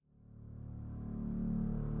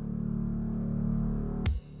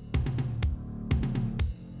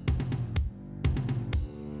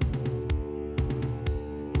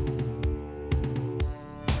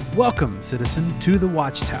Welcome, citizen, to the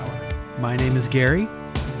Watchtower. My name is Gary.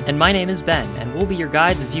 And my name is Ben, and we'll be your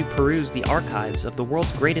guides as you peruse the archives of the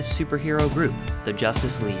world's greatest superhero group, the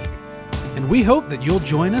Justice League. And we hope that you'll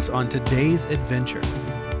join us on today's adventure.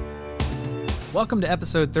 Welcome to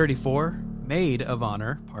episode 34, Maid of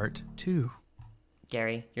Honor, Part 2.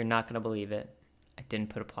 Gary, you're not going to believe it. I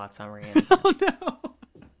didn't put a plot summary in. Oh, no.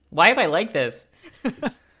 Why am I like this?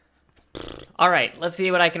 All right, let's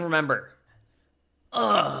see what I can remember.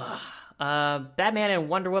 Batman and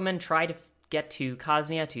Wonder Woman try to get to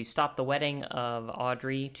Kaznia to stop the wedding of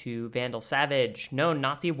Audrey to Vandal Savage, known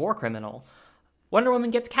Nazi war criminal. Wonder Woman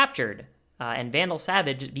gets captured, and Vandal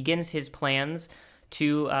Savage begins his plans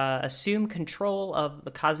to assume control of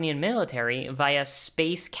the Kaznian military via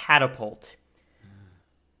space catapult.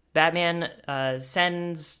 Batman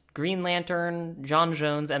sends Green Lantern, John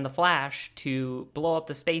Jones, and the Flash to blow up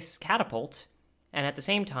the space catapult, and at the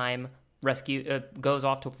same time goes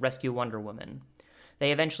off to rescue Wonder Woman.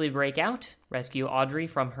 They eventually break out, rescue Audrey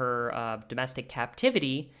from her domestic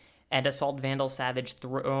captivity, and assault Vandal Savage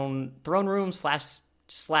throne room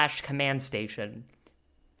slash command station,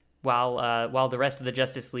 while the rest of the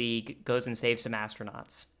Justice League goes and saves some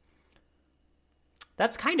astronauts.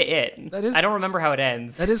 That's kind of it. I don't remember how it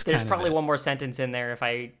ends. There's probably one more sentence in there if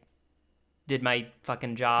I did my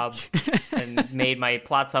fucking job and made my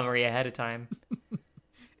plot summary ahead of time.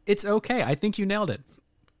 It's okay. I think you nailed it.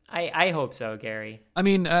 I hope so, Gary. I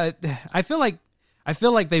mean, I feel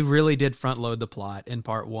like they really did front load the plot in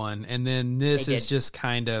part one, and then this is just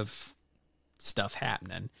kind of stuff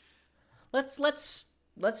happening. Let's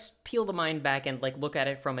peel the mind back and look at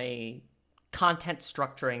it from a content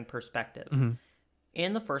structuring perspective. Mm-hmm.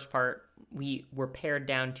 In the first part, we were pared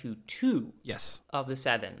down to two of the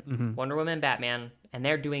seven, mm-hmm. Wonder Woman and Batman, and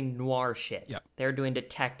they're doing noir shit. Yep. They're doing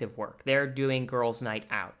detective work. They're doing girls' night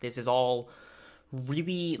out. This is all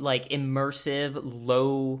really immersive,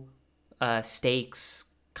 low stakes,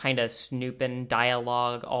 kind of snooping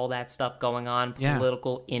dialogue, all that stuff going on,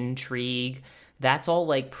 political intrigue. That's all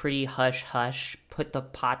pretty hush-hush, put the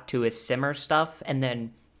pot to a simmer stuff, and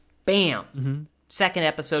then bam! Mm-hmm. Second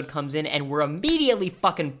episode comes in, and we're immediately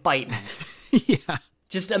fucking fighting. Yeah.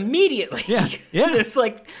 Just immediately. Yeah. There's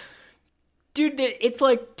dude, it's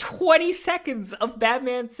 20 seconds of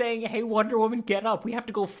Batman saying, hey, Wonder Woman, get up. We have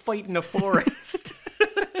to go fight in a forest.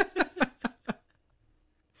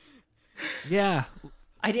 Yeah.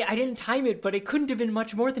 I didn't time it, but it couldn't have been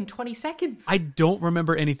much more than 20 seconds. I don't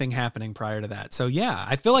remember anything happening prior to that. So, yeah,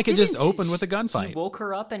 I feel like it just opened with a gunfight. He woke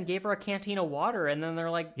her up and gave her a canteen of water, and then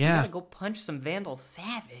they're like, you gotta go punch some Vandal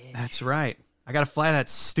Savage. That's right. I gotta fly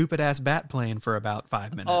that stupid-ass bat plane for about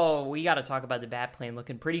 5 minutes. Oh, we gotta talk about the bat plane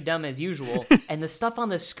looking pretty dumb as usual. And the stuff on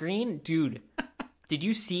the screen, dude, did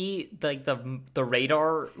you see the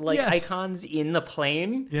radar icons in the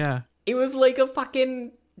plane? Yeah. It was like a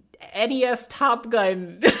fucking NES Top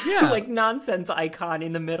Gun nonsense icon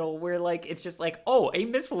in the middle where it's just a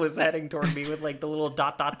missile is heading toward me with the little ...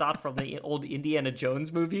 from the old Indiana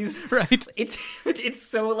Jones movies. Right. It's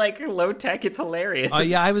so low tech, it's hilarious.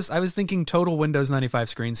 Yeah, I was thinking total Windows 95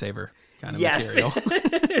 screensaver kind of material.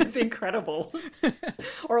 It's incredible.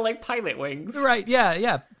 Or Pilot Wings. Right,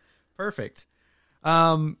 yeah. Perfect.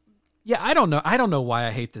 Yeah, I don't know why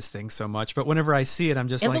I hate this thing so much, but whenever I see it, I'm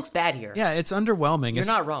just it looks bad here. Yeah, it's underwhelming. You're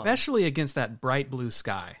not wrong. Especially against that bright blue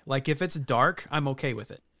sky. If it's dark, I'm okay with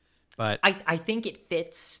it. But I think it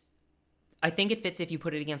fits. I think it fits if you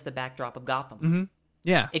put it against the backdrop of Gotham. Mm-hmm.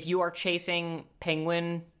 Yeah. If you are chasing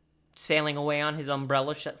Penguin sailing away on his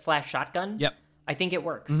umbrella / shotgun, yep. I think it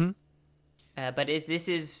works. Mm-hmm. But this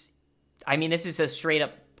is a straight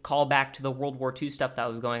up call back to the World War II stuff that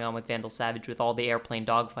was going on with Vandal Savage with all the airplane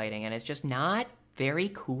dogfighting, and it's just not very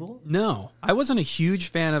cool. No, I wasn't a huge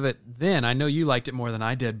fan of it then. I know you liked it more than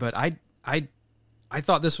I did, but I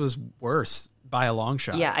thought this was worse by a long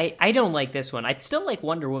shot. Yeah, I don't like this one. I'd still like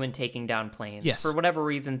Wonder Woman taking down planes. Yes. For whatever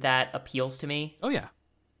reason, that appeals to me. Oh, yeah.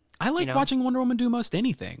 I like watching Wonder Woman do most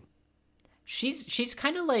anything. She's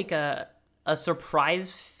kind of like a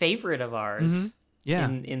surprise favorite of ours. Mm-hmm. Yeah.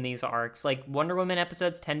 In these arcs, Wonder Woman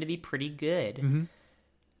episodes tend to be pretty good.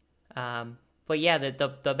 Mm-hmm. But yeah,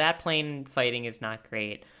 the bat plane fighting is not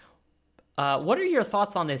great. What are your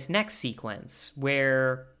thoughts on this next sequence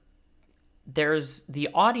where there's the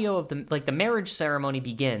audio of the marriage ceremony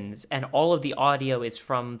begins, and all of the audio is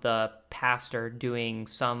from the pastor doing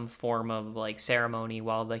some form of ceremony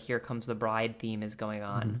while the "Here Comes the Bride" theme is going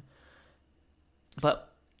on. Mm-hmm. But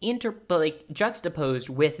juxtaposed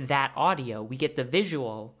with that audio, we get the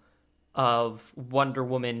visual of Wonder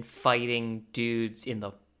Woman fighting dudes in the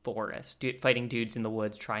forest, fighting dudes in the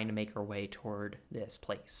woods, trying to make her way toward this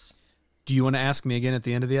place. Do you want to ask me again at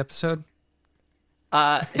the end of the episode?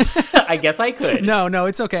 I guess I could. No,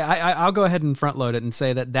 it's okay. I'll go ahead and front load it and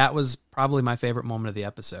say that was probably my favorite moment of the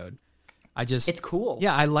episode. It's cool.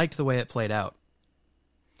 Yeah, I liked the way it played out.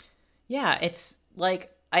 Yeah, it's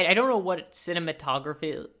like I don't know what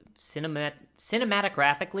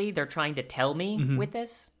cinematographically they're trying to tell me with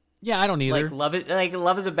this. Yeah, I don't either. Love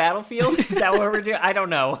is a battlefield. Is that what we're doing? I don't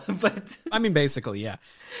know, but I mean, basically, yeah.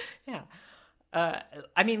 Yeah.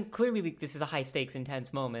 I mean, clearly this is a high stakes,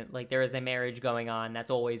 intense moment. Like there is a marriage going on. That's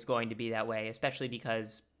always going to be that way, especially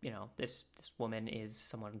because, this woman is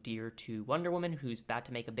someone dear to Wonder Woman who's about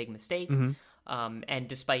to make a big mistake. And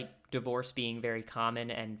despite divorce being very common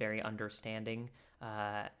and very understanding,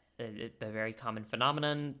 a very common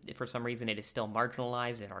phenomenon, for some reason it is still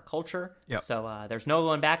marginalized in our culture. Yep. So there's no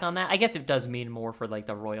going back on that. I guess it does mean more for like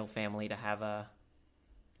the royal family to have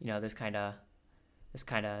this kind of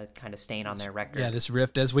stain on their record. Yeah, this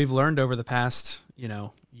rift, as we've learned over the past,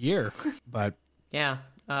 year. But yeah,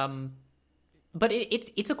 but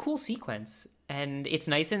it's a cool sequence, and it's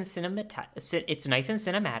nice and cinematic.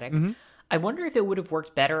 I wonder if it would have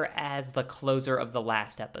worked better as the closer of the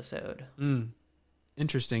last episode.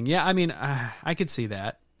 Interesting. Yeah, I mean, I could see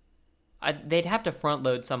that. They'd have to front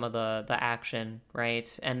load some of the action,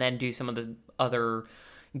 right, and then do some of the other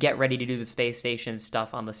get ready to do the space station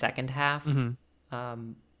stuff on the second half.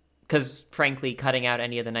 Because frankly, cutting out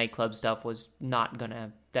any of the nightclub stuff was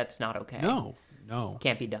that's not okay. No.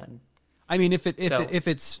 Can't be done. I mean, if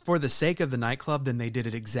it's for the sake of the nightclub, then they did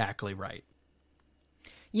it exactly right.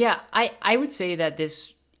 Yeah, I would say that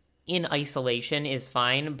this in isolation is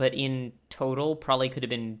fine, but in total probably could have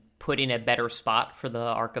been put in a better spot for the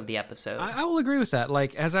arc of the episode. I will agree with that.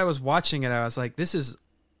 Like, as I was watching it, I was like, this is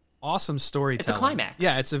awesome storytelling. It's a climax.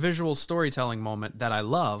 Yeah, it's a visual storytelling moment that I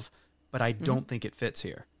love, but I don't think it fits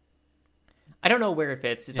here. I don't know where it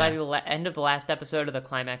fits. It's either the end of the last episode or the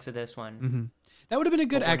climax of this one. That would have been a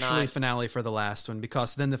good finale for the last one,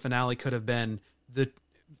 because then the finale could have been the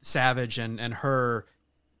Savage and her,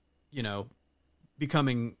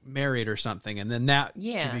 becoming married or something, and then that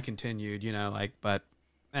to be continued, but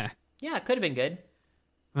Yeah, it could have been good.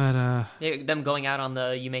 But them going out on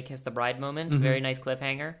the "You May Kiss the Bride" moment, very nice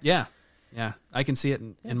cliffhanger. Yeah, I can see it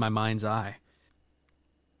in my mind's eye.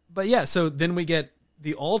 But yeah, so then we get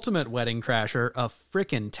the ultimate wedding crasher, a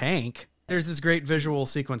frickin' tank. There's this great visual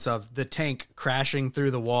sequence of the tank crashing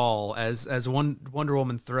through the wall as Wonder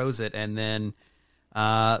Woman throws it, and then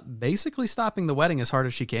basically stopping the wedding as hard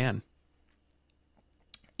as she can.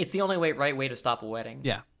 It's the only right way to stop a wedding.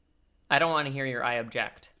 Yeah. I don't want to hear your "I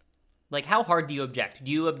object." Like, how hard do you object?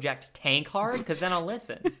 Do you object tank hard? Because then I'll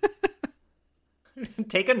listen.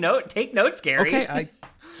 Take notes, Gary. Okay,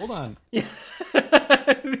 hold on.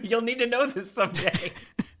 You'll need to know this someday.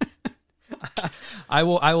 I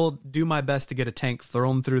will do my best to get a tank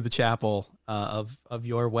thrown through the chapel of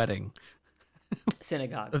your wedding.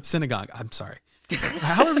 Synagogue. Synagogue. I'm sorry.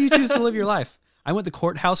 However you choose to live your life. I went the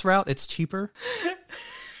courthouse route. It's cheaper.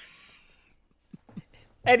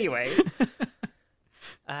 Anyway.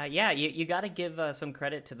 You got to give some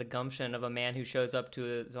credit to the gumption of a man who shows up to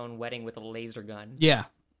his own wedding with a laser gun. Yeah,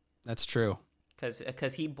 that's true.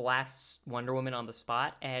 Because he blasts Wonder Woman on the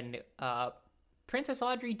spot, and Princess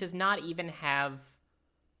Audrey doesn't even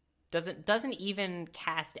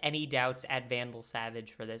cast any doubts at Vandal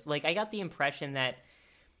Savage for this. Like, I got the impression that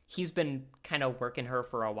he's been kind of working her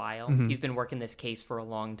for a while. He's been working this case for a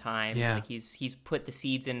long time. Yeah. Like, he's put the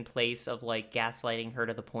seeds in place of like gaslighting her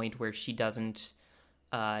to the point where she doesn't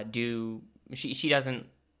she doesn't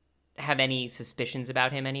have any suspicions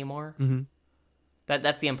about him anymore.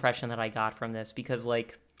 That's the impression that I got from this, because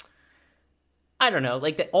like, I don't know,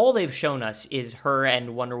 like all they've shown us is her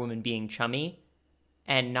and Wonder Woman being chummy,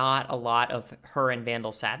 and not a lot of her and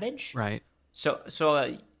Vandal Savage. Right. So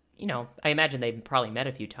I imagine they've probably met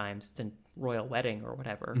a few times. It's a royal wedding or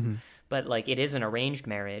whatever, but like it is an arranged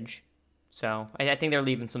marriage. So I think they're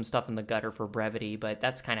leaving some stuff in the gutter for brevity, but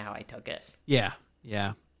that's kind of how I took it. Yeah.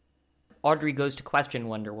 Audrey goes to question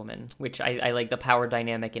Wonder Woman, which I like the power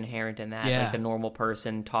dynamic inherent in that. Yeah. Like the normal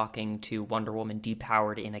person talking to Wonder Woman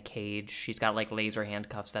depowered in a cage. She's got like laser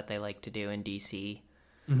handcuffs that they like to do in DC.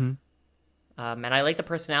 And I like the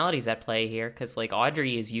personalities at play here, because like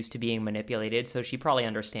Audrey is used to being manipulated, so she probably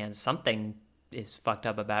understands something is fucked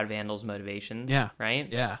up about Vandal's motivations. Yeah. Right?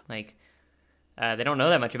 Yeah. Like, they don't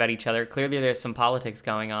know that much about each other. Clearly there's some politics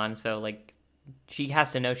going on, so like she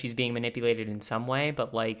has to know she's being manipulated in some way,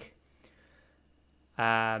 but like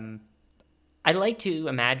I like to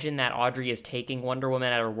imagine that Audrey is taking Wonder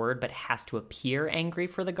Woman at her word, but has to appear angry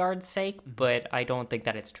for the guard's sake, but I don't think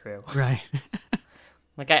that it's true. Right.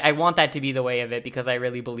 Like I want that to be the way of it because I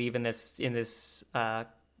really believe in this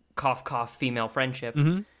cough cough female friendship.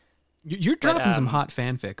 Mm-hmm. You're dropping some hot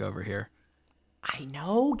fanfic over here. I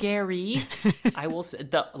know, Gary. I will.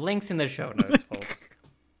 The links in the show notes, folks.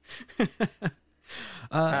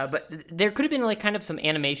 But there could have been like kind of some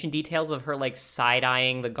animation details of her like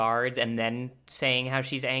side-eyeing the guards and then saying how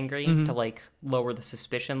she's angry to like lower the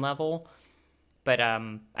suspicion level. But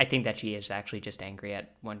I think that she is actually just angry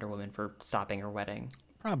at Wonder Woman for stopping her wedding.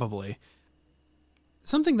 Probably.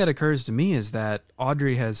 Something that occurs to me is that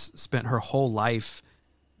Audrey has spent her whole life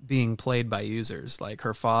being played by users. Like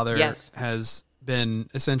her father has been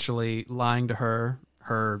essentially lying to her.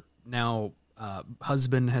 Her now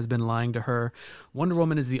husband has been lying to her. Wonder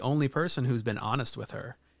Woman is the only person who's been honest with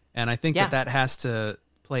her. And I think that has to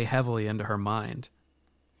play heavily into her mind.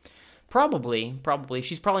 Probably.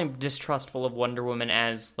 She's probably distrustful of Wonder Woman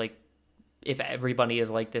as, like, if everybody is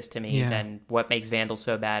like this to me, then what makes Vandal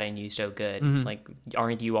so bad and you so good? Mm-hmm. Like,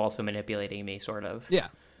 aren't you also manipulating me, sort of? Yeah.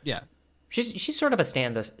 She's sort of a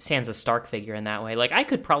Sansa Stark figure in that way. Like, I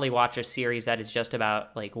could probably watch a series that is just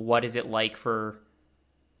about, like, what is it like for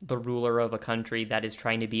the ruler of a country that is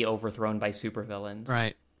trying to be overthrown by supervillains.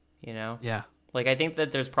 Right. You know? Yeah. Like, I think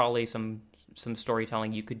that there's probably some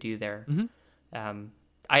storytelling you could do there. Mm-hmm.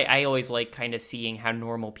 I always like kind of seeing how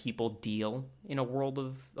normal people deal in a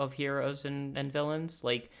world of heroes and villains.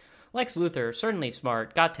 Like, Lex Luthor, certainly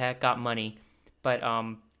smart, got tech, got money, but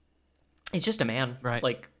he's just a man. Right.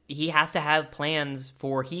 Like, he has to have plans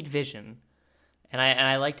for heat vision. And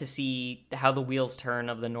I like to see how the wheels turn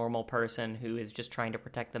of the normal person who is just trying to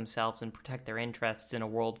protect themselves and protect their interests in a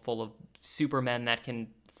world full of supermen that can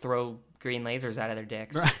throw green lasers out of their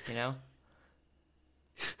dicks, you know?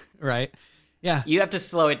 Right. Yeah. You have to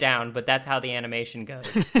slow it down, but that's how the animation goes.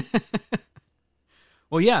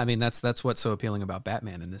 Well, yeah, I mean, that's what's so appealing about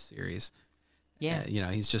Batman in this series. Yeah. You know,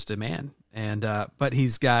 he's just a man. And but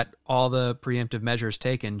he's got all the preemptive measures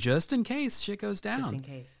taken just in case shit goes down. Just in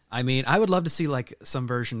case. I mean, I would love to see like some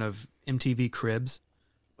version of MTV Cribs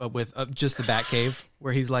with just the Batcave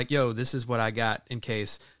where he's like, yo, this is what I got in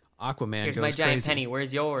case Aquaman Here's goes my giant crazy. penny.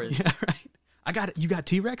 Where's yours? Yeah, right. I got it. You got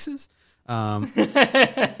T-Rexes?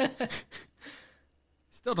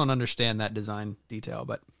 Still don't understand that design detail,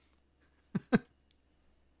 but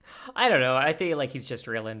I don't know. I feel like he's just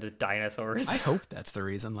real into dinosaurs. I hope that's the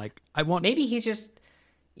reason. Like, I want... Maybe he's just,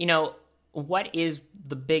 you know, what is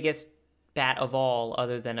the biggest bat of all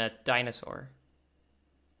other than a dinosaur?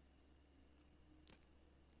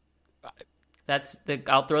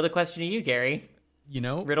 I'll throw the question to you, Gary. You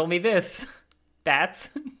know? Riddle me this.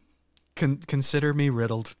 Bats? Consider me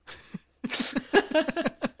riddled.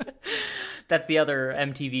 That's the other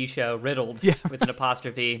MTV show, Riddled, with an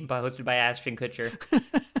apostrophe, hosted by Ashton Kutcher.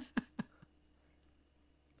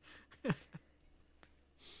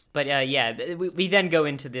 But we then go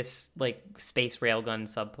into this like space railgun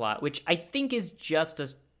subplot, which I think is just a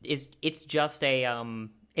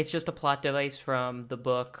plot device from the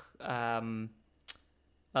book The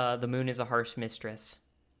Moon is a Harsh Mistress,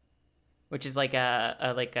 which is like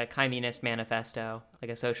a communist manifesto,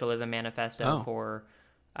 like a socialism manifesto for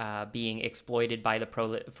being exploited by the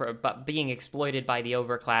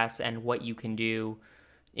overclass and what you can do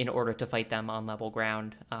in order to fight them on level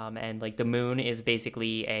ground. And like the moon is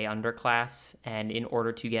basically a underclass, and in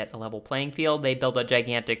order to get a level playing field, they build a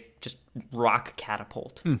gigantic just rock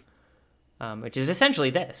catapult, which is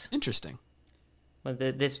essentially this. Interesting. But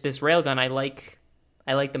this railgun, I like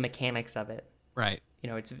the mechanics of it. Right. You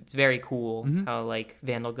know, it's very cool how like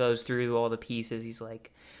Vandal goes through all the pieces. He's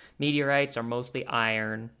like, meteorites are mostly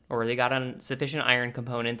iron, or they got a sufficient iron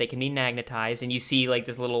component. They can be magnetized, and you see like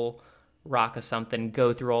this little rock or something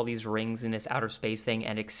go through all these rings in this outer space thing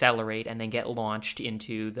and accelerate, and then get launched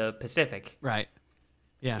into the Pacific. Right.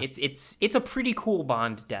 Yeah. It's a pretty cool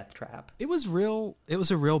Bond death trap. It was real. It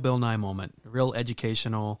was a real Bill Nye moment. A real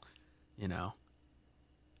educational. You know.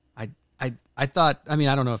 I thought. I mean,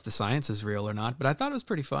 I don't know if the science is real or not, but I thought it was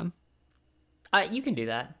pretty fun. You can do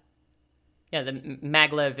that. Yeah, the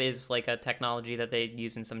maglev is like a technology that they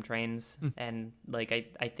use in some trains, and like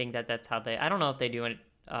I think that's how they. I don't know if they do it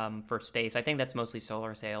for space. I think that's mostly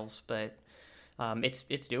solar sails, but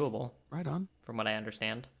it's doable. Right on. From what I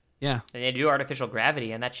understand. Yeah. And they do artificial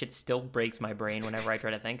gravity, and that shit still breaks my brain whenever I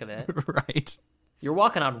try to think of it. Right. You're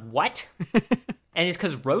walking on what? And it's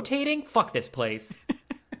because rotating? Fuck this place.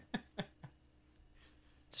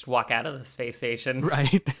 Just walk out of the space station.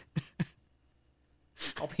 Right.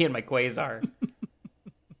 I'll be in my quasar.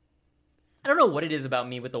 I don't know what it is about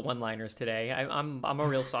me with the one-liners today. I'm a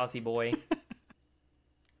real saucy boy.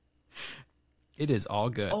 It is all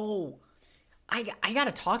good. Oh, I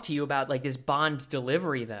gotta talk to you about like this Bond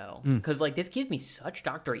delivery though, because like this gives me such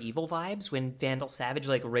Dr. Evil vibes when Vandal Savage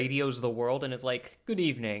like radios the world and is like, "Good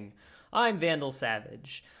evening, I'm Vandal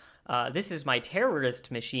Savage. This is my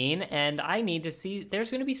terrorist machine, and I need to see. There's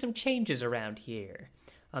going to be some changes around here."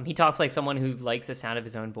 He talks like someone who likes the sound of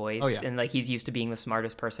his own voice, and like he's used to being the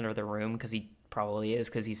smartest person in the room because he probably is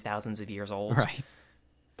because he's thousands of years old, Right.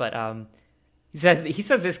 But he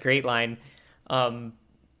says this great line.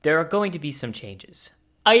 There are going to be some changes.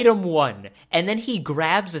 Item 1. And then he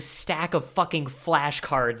grabs a stack of fucking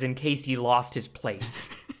flashcards in case he lost his place.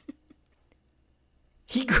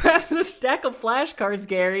 He grabs a stack of flashcards,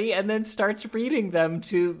 Gary, and then starts reading them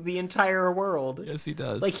to the entire world. Yes, he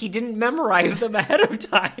does. Like he didn't memorize them ahead of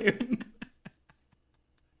time.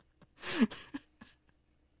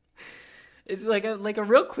 It's like a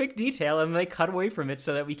real quick detail, and they cut away from it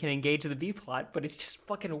so that we can engage the B plot, but it's just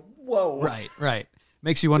fucking whoa. Right.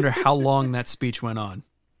 Makes you wonder how long that speech went on.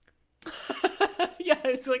 Yeah,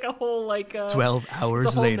 it's like a whole 12 hours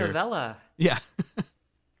it's a whole later. Novella. Yeah.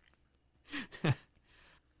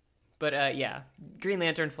 But yeah, Green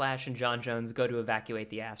Lantern, Flash, and John Jones go to evacuate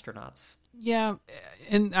the astronauts. Yeah,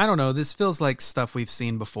 and I don't know, this feels like stuff we've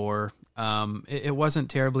seen before. It wasn't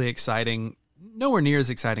terribly exciting. Nowhere near as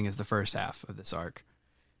exciting as the first half of this arc.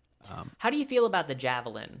 How do you feel about the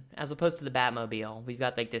Javelin as opposed to the Batmobile? We've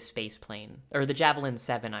got like this space plane, or the Javelin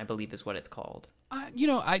 7, I believe is what it's called.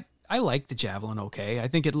 I like the Javelin okay. I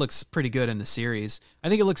think it looks pretty good in the series. I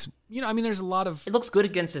think it looks, there's a lot of... It looks good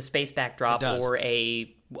against a space backdrop or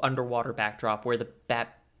a underwater backdrop where the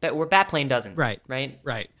Batplane doesn't. Right.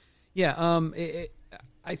 Yeah,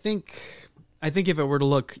 I think if it were to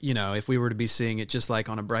look, if we were to be seeing it just like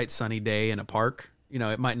on a bright sunny day in a park,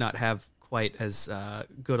 it might not have quite as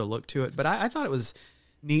good a look to it. But I thought it was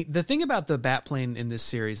neat. The thing about the Batplane in this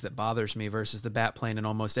series that bothers me versus the Batplane in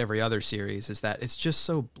almost every other series is that it's just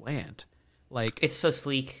so bland. Like, it's so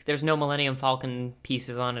sleek. There's no Millennium Falcon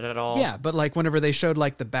pieces on it at all. Yeah, but like whenever they showed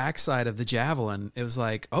like the backside of the Javelin, it was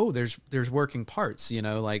like, oh, there's working parts,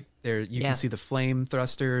 like there you can see the flame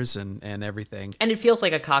thrusters and everything. And it feels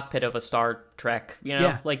like a cockpit of a Star Trek,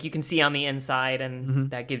 Yeah. Like you can see on the inside,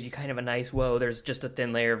 and that gives you kind of a nice, whoa, there's just a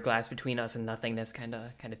thin layer of glass between us and nothingness kind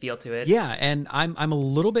of feel to it. Yeah, and I'm a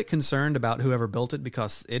little bit concerned about whoever built it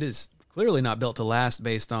because it is clearly not built to last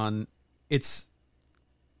based on its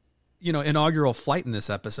inaugural flight in this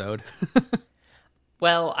episode.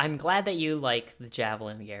 Well, I'm glad that you like the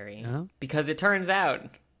Javelin, Gary, because it turns out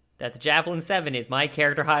that the Javelin 7 is my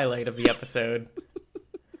character highlight of the episode.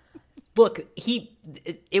 Look,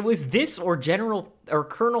 it was this or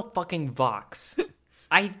Colonel fucking Vox.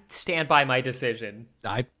 I stand by my decision.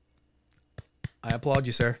 I applaud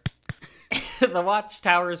you, sir. The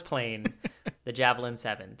Watchtower's plane, the Javelin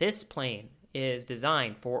 7. This plane is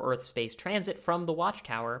designed for Earth-space transit from the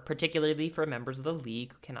Watchtower, particularly for members of the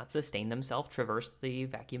League who cannot sustain themselves, traverse the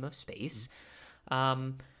vacuum of space.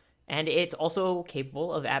 And it's also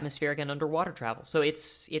capable of atmospheric and underwater travel. So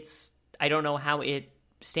it's I don't know how it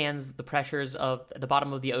stands the pressures of the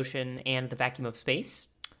bottom of the ocean and the vacuum of space,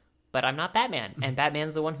 but I'm not Batman, and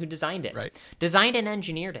Batman's the one who designed it. Right. Designed and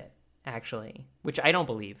engineered it, actually, which I don't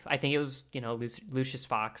believe. I think it was, Lucius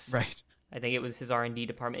Fox. Right. I think it was his R&D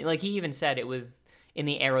department. Like, he even said it was in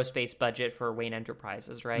the aerospace budget for Wayne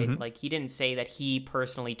Enterprises, right? Like, he didn't say that he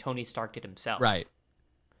personally Tony Starked it himself. Right.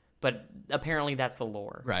 But apparently that's the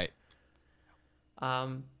lore. Right.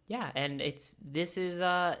 Yeah, and this is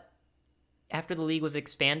after the League was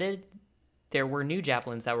expanded, there were new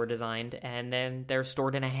Javelins that were designed, and then they're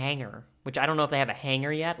stored in a hangar, which I don't know if they have a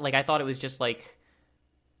hangar yet. Like, I thought it was just like,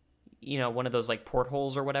 one of those like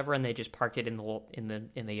portholes or whatever, and they just parked it in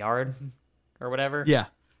the yard or whatever. Yeah.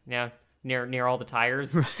 Yeah, near all the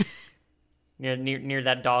tires. near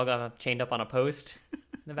that dog chained up on a post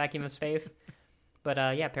in the vacuum of space. But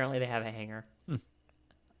yeah, apparently they have a hangar.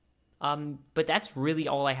 But that's really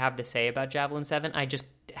all I have to say about Javelin 7. I just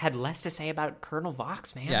had less to say about Colonel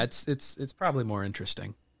Vox, man. Yeah, it's probably more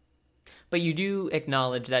interesting. But you do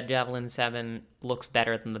acknowledge that Javelin 7 looks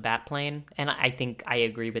better than the Batplane, and I think I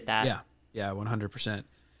agree with that. Yeah, 100%.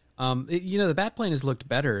 The Batplane has looked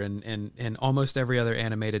better in almost every other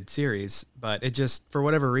animated series, but it just, for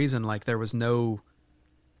whatever reason, like there was no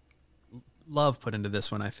love put into this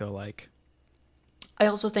one, I feel like. I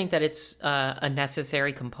also think that it's a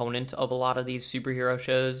necessary component of a lot of these superhero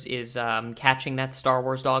shows is catching that Star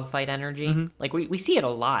Wars dogfight energy. Like, we see it a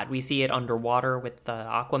lot. We see it underwater with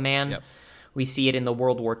Aquaman. Yep. We see it in the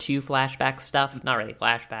World War II flashback stuff. Not really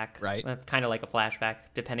flashback. Right. Kind of like a flashback,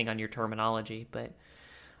 depending on your terminology. But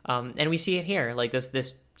and we see it here, like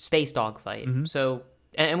this space dogfight. So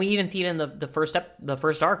And we even see it in the first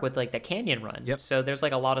arc with like the canyon run. Yep. So there's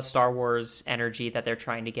like a lot of Star Wars energy that they're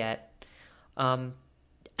trying to get. And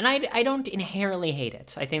I don't inherently hate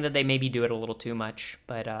it. I think that they maybe do it a little too much,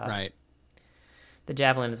 but Right. the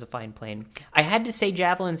Javelin is a fine plane. I had to say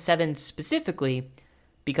Javelin 7 specifically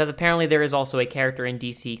because apparently there is also a character in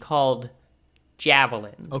DC called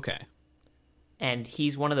Javelin. Okay. And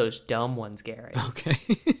he's one of those dumb ones, Gary. Okay.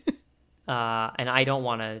 And I don't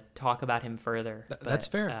want to talk about him further. That's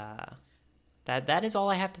fair. That is all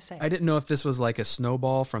I have to say. I didn't know if this was like a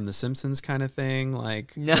snowball from The Simpsons kind of thing.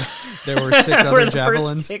 Like, No. there were 6 Where other the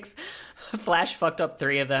javelins. First 6, Flash fucked up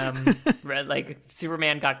 3 of them. Like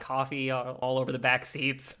Superman got coffee all over the back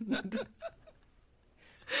seats.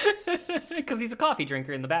 Because he's a coffee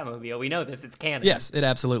drinker in the Batmobile. We know this. It's canon. Yes, it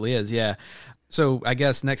absolutely is. Yeah. So I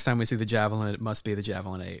guess next time we see the Javelin, it must be the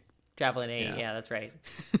Javelin 8. Javelin 8. Yeah, that's right.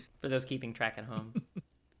 For those keeping track at home.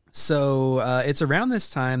 So it's around this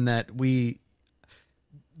time that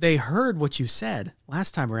they heard what you said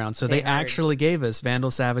last time around. So they actually gave us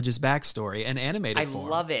Vandal Savage's backstory and animated form. I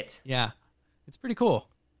love it. Yeah. It's pretty cool.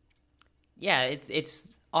 Yeah, it's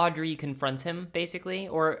Audrey confronts him basically,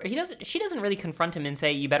 or she doesn't really confront him and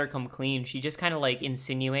say you better come clean. She just kind of like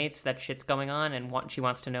insinuates that shit's going on and she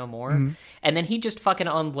wants to know more. Mm-hmm. And then he just fucking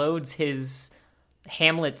unloads his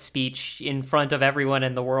Hamlet speech in front of everyone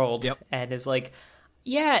in the world. Yep. And is like,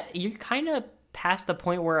 yeah, you're kind of past the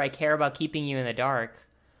point where I care about keeping you in the dark,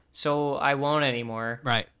 so I won't anymore.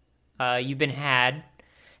 Right. You've been had.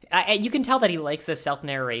 You can tell that he likes the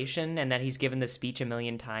self-narration and that he's given the speech a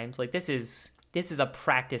million times. Like, this is a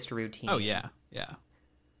practiced routine. Oh, yeah. Yeah.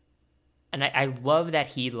 And I love that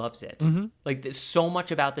he loves it. Mm-hmm. Like, so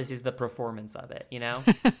much about this is the performance of it, you know?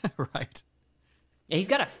 Right. And he's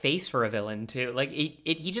got a face for a villain, too. Like,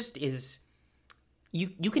 he just is...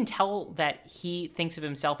 You can tell that he thinks of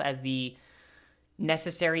himself as the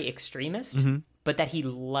necessary extremist, mm-hmm. but that he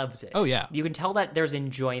loves it. Oh, yeah. You can tell that there's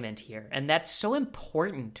enjoyment here. And that's so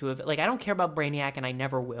important to... Like, I don't care about Brainiac, and I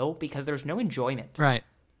never will, because there's no enjoyment. Right.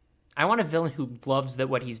 I want a villain who loves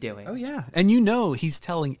what he's doing. Oh, yeah. And he's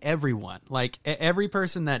telling everyone, like, every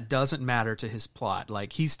person that doesn't matter to his plot,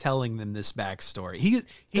 like, he's telling them this backstory.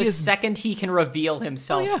 The second he can reveal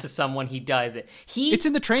himself to someone, he does it. It's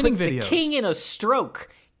in the training puts videos. The king in a stroke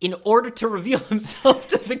in order to reveal himself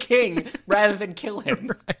to the king rather than kill him.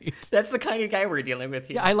 Right. That's the kind of guy we're dealing with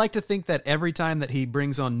here. Yeah, I like to think that every time that he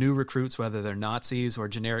brings on new recruits, whether they're Nazis or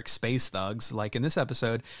generic space thugs, like in this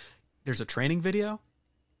episode, there's a training video.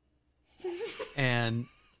 And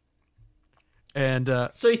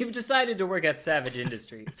so you've decided to work at Savage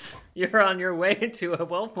Industries. You're on your way to a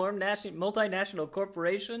well-formed multinational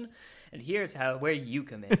corporation, and here's where you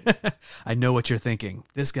come in. I know what you're thinking.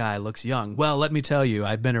 This guy looks young. Well, let me tell you,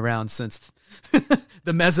 I've been around since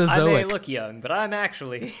the Mesozoic. I may look young, but I'm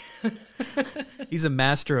actually... He's a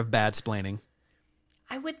master of bad-splaining.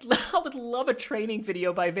 I would love a training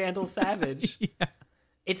video by Vandal Savage. Yeah.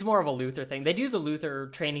 It's more of a Luther thing. They do the Luther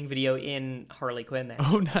training video in Harley Quinn now.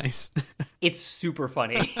 Oh, nice. It's super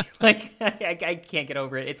funny. Like, I can't get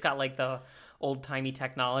over it. It's got, like, the old-timey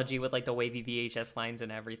technology with, like, the wavy VHS lines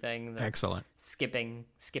and everything. Excellent. Skipping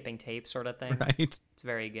tape sort of thing. Right. It's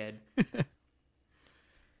very good.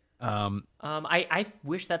 I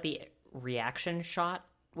wish that the reaction shot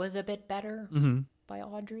was a bit better by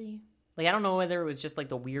Audrey. Like, I don't know whether it was just, like,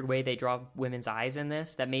 the weird way they draw women's eyes in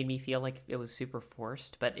this that made me feel like it was super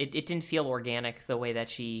forced, but it didn't feel organic the way that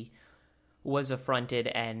she was affronted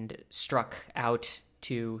and struck out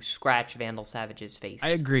to scratch Vandal Savage's face. I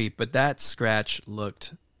agree, but that scratch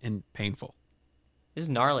looked painful. It was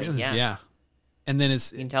gnarly, yeah. Yeah. And then you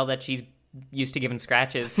can tell that she's used to giving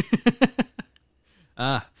scratches.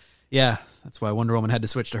 Yeah. That's why Wonder Woman had to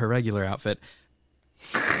switch to her regular outfit.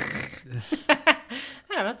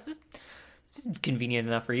 Yeah, that's just convenient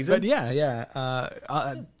enough reason. But yeah.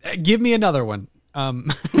 Give me another one.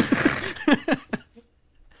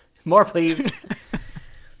 More, please.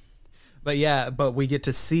 But we get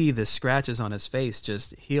to see the scratches on his face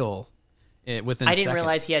just heal within I didn't seconds.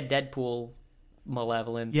 realize he had Deadpool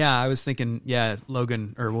malevolence. Yeah, I was thinking,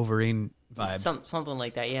 Logan or Wolverine vibes. Something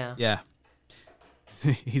like that, yeah. Yeah.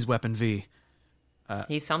 He's Weapon V.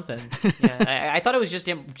 He's something. Yeah, I thought it was just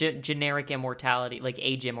generic immortality, like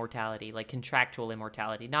age immortality, like contractual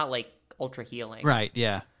immortality, not like ultra healing. Right,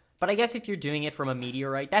 yeah. But I guess if you're doing it from a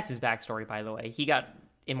meteorite, that's his backstory, by the way. He got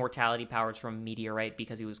immortality powers from a meteorite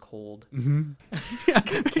because he was cold. Mm-hmm.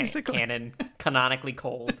 Yeah, basically. Canonically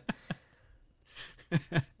cold.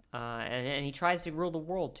 And he tries to rule the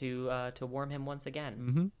world to warm him once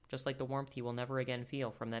again, just like the warmth he will never again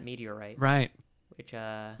feel from that meteorite. Right. Which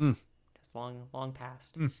long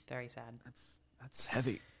past. Very sad. That's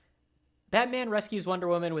heavy. Batman rescues Wonder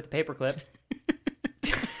Woman with a paperclip.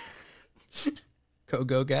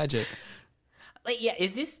 Go gadget. Like, yeah,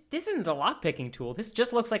 this isn't a lock picking tool. This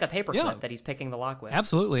just looks like a paperclip that he's picking the lock with.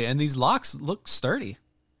 Absolutely. And these locks look sturdy.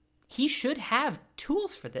 He should have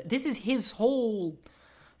tools for this. This is his whole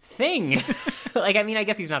thing. Like, I mean, I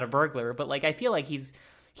guess he's not a burglar, but like, I feel like he's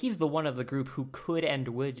the one of the group who could and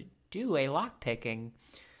would do a lock picking.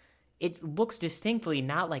 It looks distinctly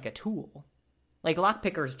not like a tool. Like, lock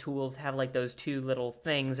pickers' tools have like those two little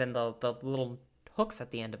things and the little hooks at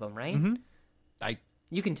the end of them, right? Mm-hmm.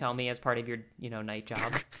 You can tell me as part of your, night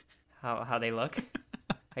job how they look,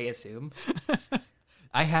 I assume.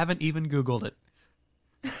 I haven't even Googled it.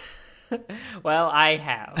 Well, I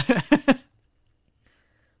have.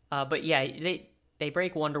 But yeah, they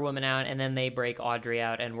break Wonder Woman out, and then they break Audrey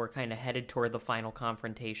out, and we're kind of headed toward the final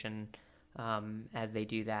confrontation as they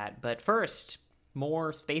do that. But first,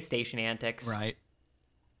 more space station antics. Right.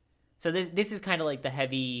 So this is kind of like the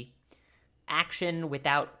heavy action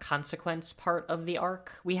without consequence part of the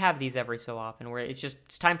arc. We have these every so often where it's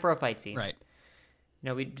time for a fight scene. Right.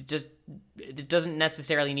 It doesn't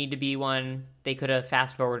necessarily need to be one. They could have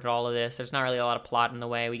fast forwarded all of this. There's not really a lot of plot in the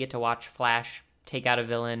way. We get to watch Flash take out a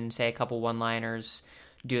villain, say a couple one-liners,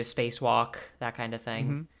 do a spacewalk, that kind of thing.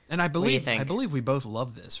 Mm-hmm. And I believe we both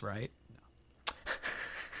love this, right?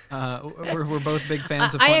 No. We're both big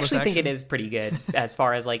fans of. I actually think it is pretty good as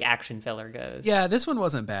far as like action filler goes. Yeah, this one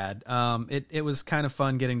wasn't bad. It was kind of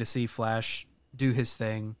fun getting to see Flash do his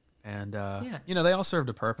thing, and they all served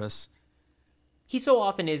a purpose. He so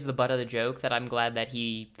often is the butt of the joke that I'm glad that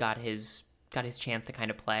he got his chance to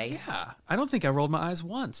kind of play. Yeah, I don't think I rolled my eyes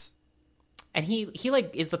once. And he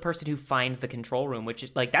like is the person who finds the control room, which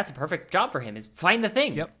is like that's a perfect job for him. Is find the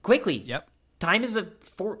thing quickly. Yep. Time is a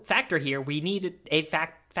factor here. We need a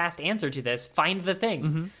fast answer to this. Find the thing.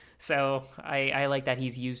 Mm-hmm. So I like that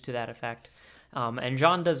he's used to that effect. And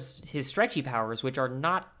John does his stretchy powers, which are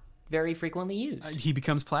not very frequently used. He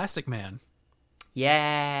becomes Plastic Man.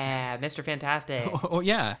 Yeah, Mr. Fantastic. Oh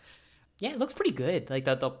yeah. Yeah, it looks pretty good. Like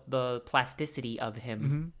the plasticity of him.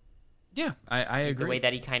 Mm-hmm. Yeah, I agree. The way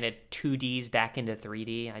that he kind of 2Ds back into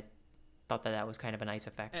 3D. I thought that was kind of a nice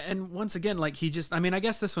effect. And once again, like I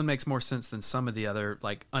guess this one makes more sense than some of the other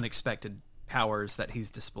like unexpected powers that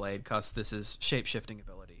he's displayed, because this is shape-shifting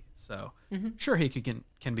ability. So sure, he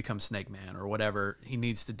can become Snake Man or whatever he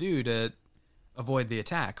needs to do to avoid the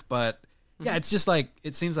attack. But yeah, it's just like,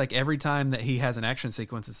 it seems like every time that he has an action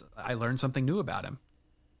sequence, I learn something new about him.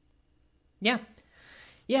 Yeah.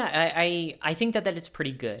 Yeah, I think that it's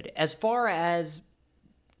pretty good. As far as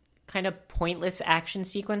kind of pointless action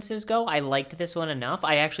sequences go, I liked this one enough.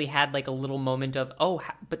 I actually had like a little moment of,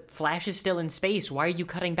 but Flash is still in space. Why are you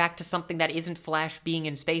cutting back to something that isn't Flash being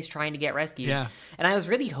in space trying to get rescued? Yeah. And I was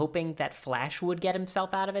really hoping that Flash would get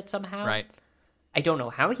himself out of it somehow. Right. I don't know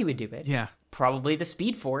how he would do it. Yeah. Probably the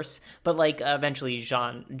Speed Force, but like eventually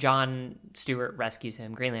John Stewart rescues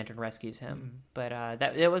him. Green Lantern rescues him. But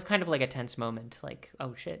that it was kind of like a tense moment. Like,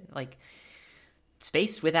 oh shit! Like,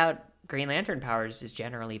 space without Green Lantern powers is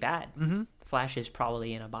generally bad. Mm-hmm. Flash is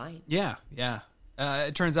probably in a bind. Yeah.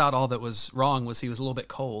 It turns out all that was wrong was he was a little bit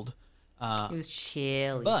cold. It was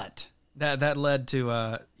chilly. But that led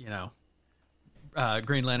to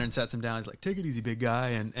Green Lantern sets him down. He's like, "Take it easy, big guy,"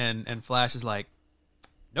 and Flash is like,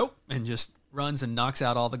 "Nope," and just runs and knocks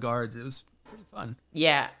out all the guards. It was pretty fun.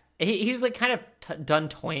 Yeah, he was like kind of done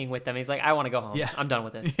toying with them. He's like, "I want to go home. Yeah. I'm done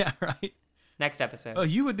with this." Yeah, right. Next episode. Oh,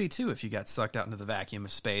 you would be too if you got sucked out into the vacuum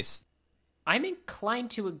of space. I'm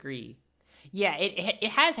inclined to agree. Yeah, it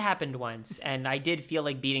has happened once, and I did feel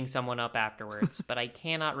like beating someone up afterwards, but I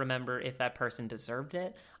cannot remember if that person deserved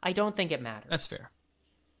it. I don't think it matters. That's fair.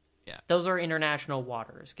 Yeah. Those are international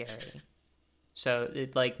waters, Gary. So,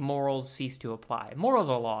 morals cease to apply. Morals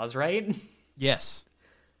are laws, right? Yes.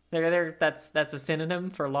 That's a synonym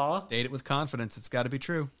for law? State it with confidence. It's got to be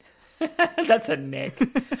true. That's a Nick.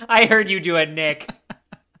 I heard you do a Nick.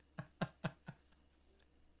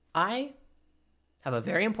 I have a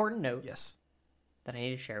very important note. Yes. That I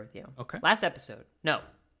need to share with you. Okay. Last episode.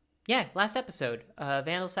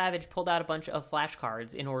 Vandal Savage pulled out a bunch of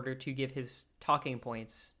flashcards in order to give his talking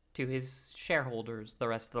points to his shareholders, the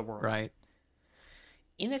rest of the world. Right.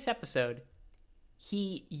 In this episode,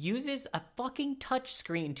 he uses a fucking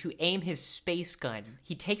touchscreen to aim his space gun.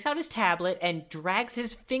 He takes out his tablet and drags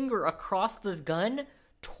his finger across this gun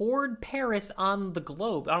toward Paris on the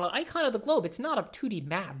globe, on an icon of the globe. It's not a 2D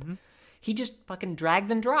map. Mm-hmm. He just fucking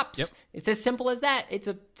drags and drops. Yep. It's as simple as that. It's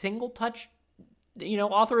a single touch,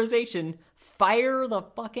 authorization. Fire the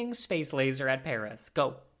fucking space laser at Paris.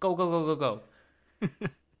 Go. Go, go, go, go, go.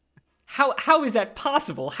 How is that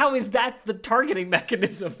possible? How is that the targeting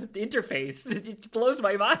mechanism, the interface? It blows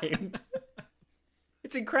my mind.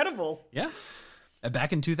 It's incredible. Yeah.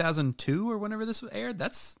 Back in 2002 or whenever this aired,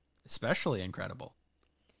 that's especially incredible.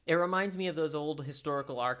 It reminds me of those old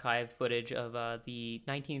historical archive footage of the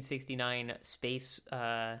 1969 space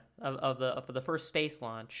of the first space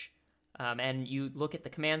launch, and you look at the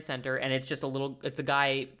command center, and it's just it's a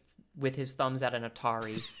guy with his thumbs at an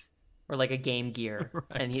Atari or like a Game Gear,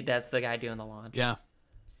 right. And that's the guy doing the launch. Yeah.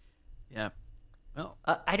 Well,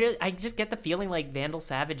 I just get the feeling like Vandal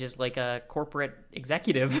Savage is like a corporate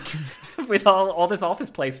executive with all this office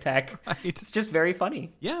place tech. Right. It's just very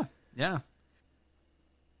funny. Yeah.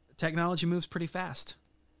 Technology moves pretty fast.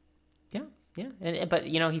 Yeah. But,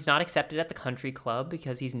 he's not accepted at the country club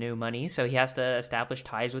because he's new money, so he has to establish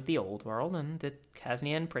ties with the old world, and the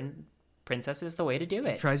Kasnian princess is the way to do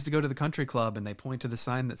it. He tries to go to the country club, and they point to the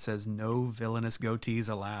sign that says, "No villainous goatees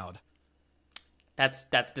allowed."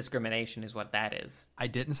 That's discrimination is what that is. I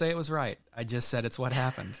didn't say it was right. I just said it's what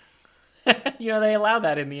happened. They allow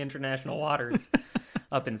that in the international waters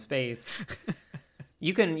up in space.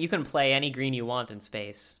 You can play any green you want in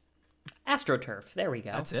space. AstroTurf. There we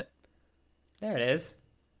go. That's it. There it is.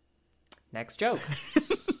 Next joke.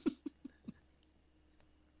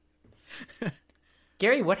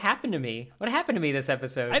 Gary, what happened to me? What happened to me this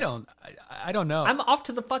episode? I don't know. I'm off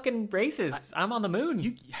to the fucking races. I'm on the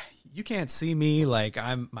moon. You can't see me, like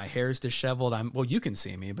my hair's disheveled. You can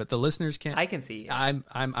see me, but the listeners can't. I can see you.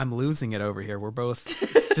 I'm losing it over here. We're both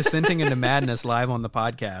descending into madness live on the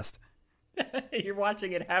podcast. You're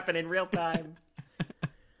watching it happen in real time.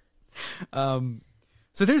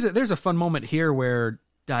 So there's a fun moment here where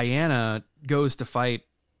Diana goes to fight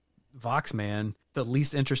Voxman, the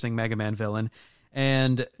least interesting Mega Man villain,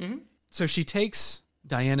 and so she takes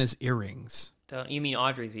Diana's earrings. You mean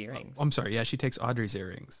Audrey's earrings? I'm sorry. Yeah, she takes Audrey's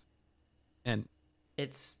earrings, and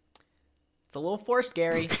it's a little forced,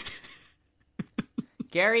 Gary.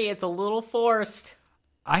 Gary, it's a little forced.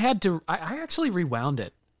 I actually rewound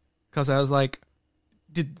it because I was like,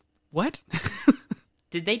 what?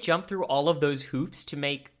 Did they jump through all of those hoops to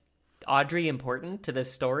make Audrey important to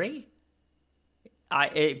this story?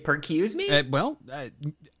 It percuse me?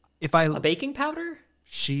 If I... A baking powder?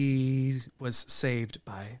 She was saved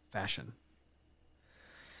by fashion.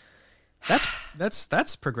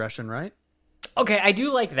 That's progression, right? Okay, I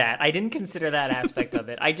do like that. I didn't consider that aspect of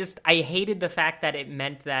it. I hated the fact that it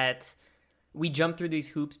meant that we jumped through these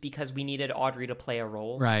hoops because we needed Audrey to play a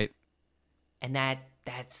role. Right. And that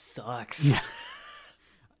sucks. Yeah.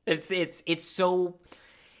 It's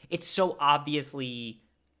so obviously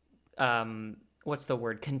what's the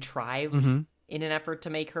word, contrived in an effort to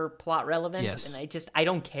make her plot relevant. Yes. And I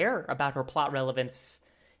don't care about her plot relevance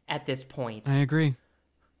at this point. I agree.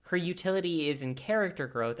 Her utility is in character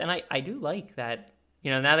growth, and I do like that.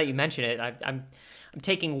 Now that you mention it, I'm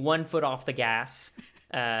taking 1 foot off the gas.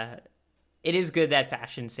 It is good that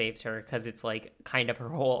fashion saves her, because it's like kind of her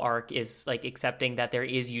whole arc is like accepting that there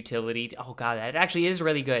is utility. Oh god, that actually is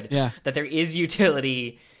really good. Yeah. That there is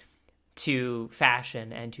utility to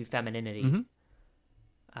fashion and to femininity.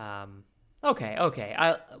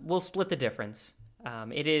 Okay. We'll split the difference.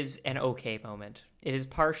 It is an okay moment. It is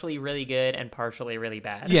partially really good and partially really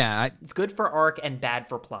bad. Yeah. It's good for arc and bad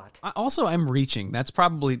for plot. I'm reaching.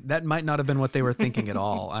 That might not have been what they were thinking at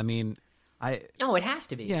all. I mean... No, it has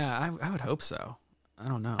to be. Yeah, I would hope so. I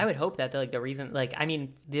don't know. I would hope that the reason,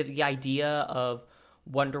 the idea of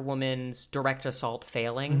Wonder Woman's direct assault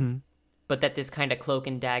failing, but that this kind of cloak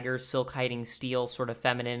and dagger, silk hiding steel sort of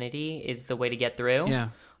femininity is the way to get through. Yeah,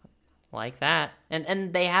 like that.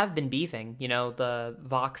 And they have been beefing. The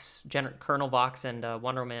Colonel Vox and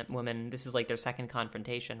Wonder Woman. This is like their second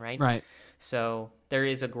confrontation, right? Right. So there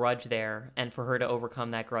is a grudge there, and for her to overcome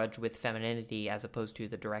that grudge with femininity as opposed to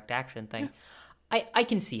the direct action thing, yeah. I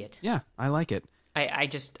can see it. Yeah, I like it. I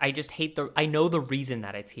just hate I know the reason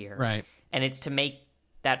that it's here. Right. And it's to make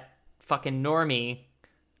that fucking normie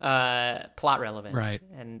plot relevant. Right.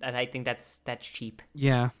 And I think that's cheap.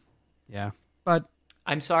 Yeah. But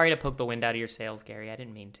I'm sorry to poke the wind out of your sails, Gary. I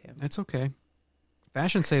didn't mean to. It's okay.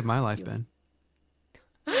 Fashion saved my life, Ben.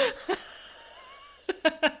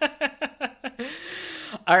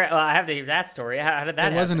 All right, well, I have to hear that story. How did that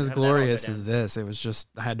happen? It wasn't as glorious as this. It was just,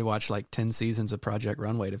 I had to watch like 10 seasons of Project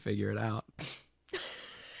Runway to figure it out.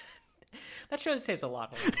 That show saves a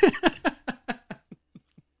lot.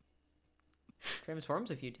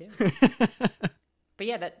 Transforms a few, too. But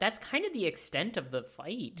yeah, that's kind of the extent of the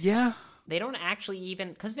fight. Yeah. They don't actually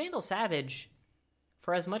even... Because Vandal Savage,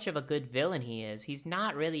 for as much of a good villain he is, he's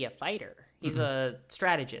not really a fighter. He's a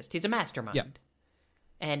strategist. He's a mastermind. Yeah.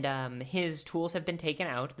 and his tools have been taken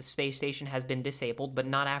out. The space station has been disabled, but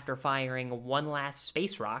not after firing one last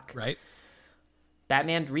space rock. Right.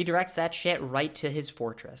 Batman redirects that shit right to his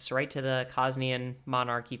fortress, right to the Cosnian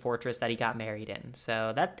monarchy fortress that he got married in.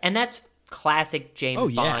 So that's classic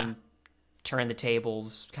James Bond turn the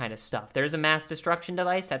tables kind of stuff. There's a mass destruction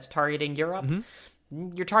device that's targeting Europe.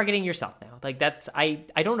 You're targeting yourself now. Like that's I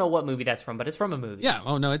don't know what movie that's from, but it's from a movie. Yeah.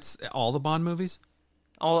 Oh no, it's all the Bond movies.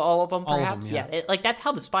 All of them, perhaps. All of them, yeah. Like that's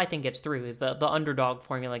how the spy thing gets through. Is the underdog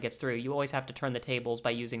formula gets through. You always have to turn the tables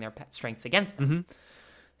by using their strengths against them.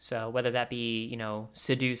 So whether that be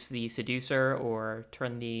seduce the seducer or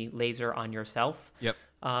turn the laser on yourself. Yep.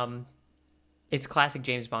 It's classic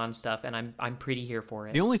James Bond stuff, and I'm pretty here for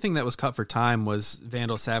it. The only thing that was cut for time was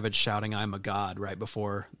Vandal Savage shouting "I'm a god" right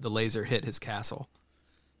before the laser hit his castle.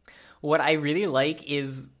 What I really like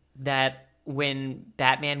is that when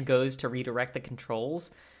Batman goes to redirect the controls,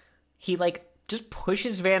 he like just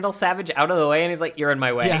pushes Vandal Savage out of the way and he's like, "You're in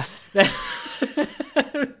my way." Yeah.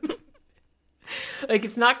 Like,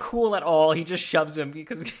 it's not cool at all. He just shoves him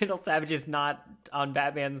because Vandal Savage is not on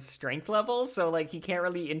Batman's strength level, so like he can't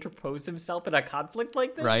really interpose himself in a conflict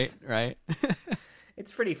like this. Right.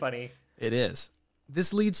 It's pretty funny. It is.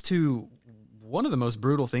 This leads to one of the most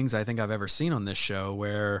brutal things I think I've ever seen on this show,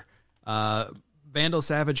 where Vandal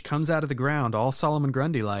Savage comes out of the ground all Solomon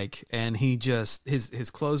Grundy-like, and he just,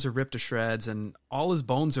 his clothes are ripped to shreds, and all his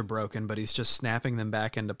bones are broken, but he's just snapping them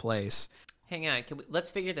back into place. Hang on,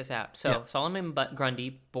 let's figure this out. So, Solomon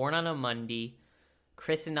Grundy, born on a Monday,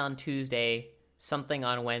 christened on Tuesday, something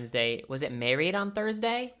on Wednesday. Was it married on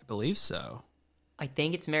Thursday? I believe so. I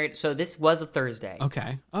think it's married. So this was a Thursday.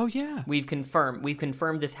 Okay. Oh, yeah. We've confirmed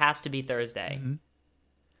this has to be Thursday. Mm-hmm.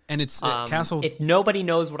 And it's Castle... If nobody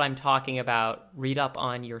knows what I'm talking about, read up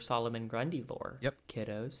on your Solomon Grundy lore. Yep.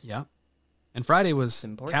 Kiddos. Yep. And Friday was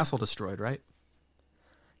Castle destroyed, right?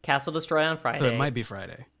 Castle destroyed on Friday. So it might be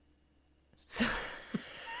Friday.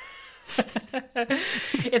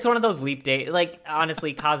 It's one of those leap days. Like,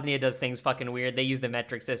 honestly, Cosnia does things fucking weird. They use the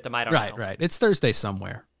metric system. I don't know. Right. It's Thursday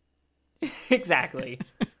somewhere. Exactly.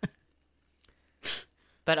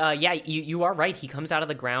 But yeah, you are right. He comes out of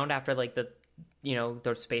the ground after like the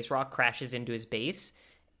space rock crashes into his base,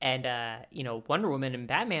 and Wonder Woman and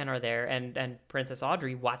Batman are there, and Princess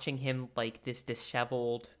Audrey watching him, like this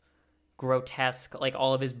disheveled, grotesque, like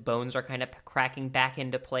all of his bones are kind of cracking back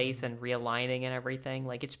into place and realigning and everything.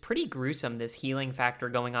 Like, it's pretty gruesome, this healing factor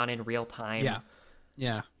going on in real time.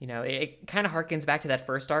 Yeah. It kind of harkens back to that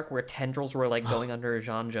first arc where tendrils were like going under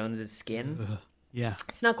John Jones's skin. Yeah.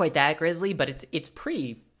 It's not quite that grisly, but it's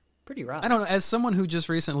pretty rough. I don't know. As someone who just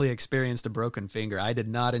recently experienced a broken finger, I did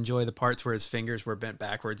not enjoy the parts where his fingers were bent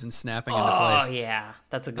backwards and snapping into place. Oh, yeah.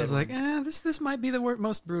 That's a good one. I was like, this might be the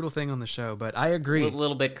most brutal thing on the show, but I agree. A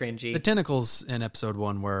little bit cringy. The tentacles in episode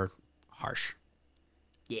 1 were harsh.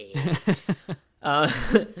 Yeah.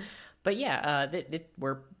 But yeah,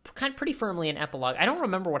 we're kind of pretty firmly in epilogue. I don't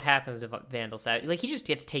remember what happens to Vandal Savage. Like, he just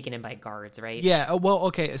gets taken in by guards, right? Yeah. Well,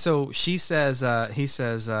 okay. So he says,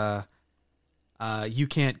 you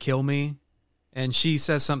can't kill me. And she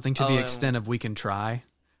says something to the extent of, we can try.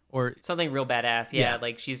 Or something real badass. Yeah.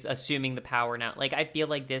 Like, she's assuming the power now. Like, I feel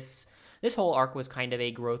like this whole arc was kind of a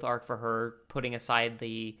growth arc for her, putting aside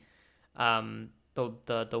the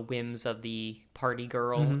whims of the party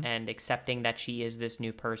girl and accepting that she is this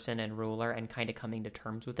new person and ruler, and kind of coming to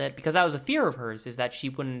terms with it, because that was a fear of hers, is that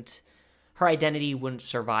her identity wouldn't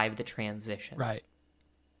survive the transition. Right.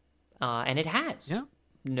 And it has.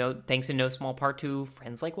 Yeah. Thanks in no small part to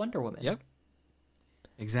friends like Wonder Woman. Yep.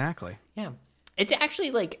 Exactly. Yeah. It's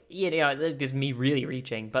actually like, this is me really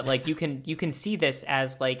reaching, but like you can see this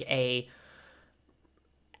as like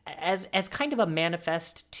as kind of a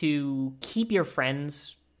manifest to keep your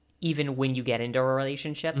friends even when you get into a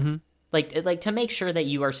relationship. Mm-hmm. Like to make sure that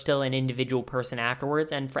you are still an individual person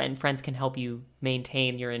afterwards, and friends can help you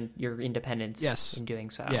maintain your independence in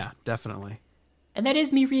doing so. Yeah, definitely. And that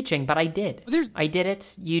is me reaching, but I did. I did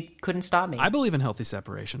it. You couldn't stop me. I believe in healthy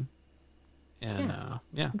separation. And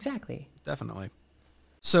yeah. Exactly. Definitely.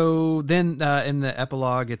 So then in the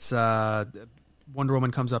epilogue, it's Wonder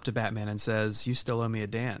Woman comes up to Batman and says, "You still owe me a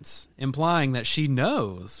dance," implying that she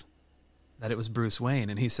knows that it was Bruce Wayne.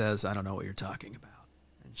 And he says, "I don't know what you're talking about."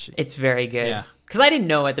 And it's very good. Yeah. Because I didn't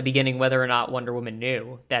know at the beginning whether or not Wonder Woman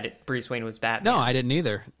knew that Bruce Wayne was Batman. No, I didn't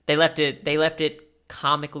either. They left it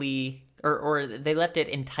comically... Or they left it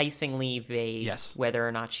enticingly vague whether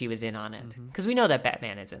or not she was in on it. Because we know that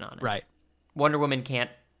Batman is in on it. Right. Wonder Woman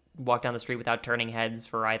can't walk down the street without turning heads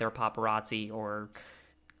for either paparazzi or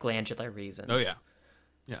glandular reasons. Oh, yeah.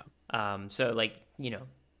 Yeah. So, like,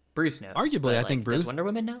 Bruce knows. Arguably, but, I think Bruce. Does Wonder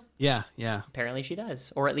Woman know? Yeah. Apparently she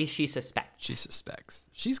does. Or at least she suspects. She suspects.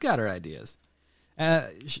 She's got her ideas.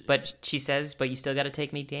 But she says, but you still got to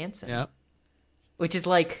take me dancing. Yeah. Which is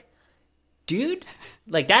like, dude,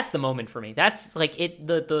 like that's the moment for me. That's like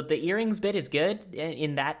the earrings bit is good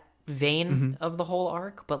in that vein of the whole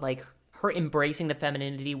arc, but like her embracing the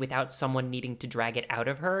femininity without someone needing to drag it out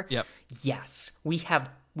of her. Yep. Yes, we have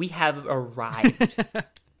arrived,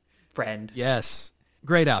 friend. Yes.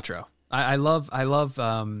 Great outro. I love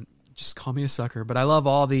just call me a sucker, but I love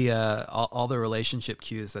all the all the relationship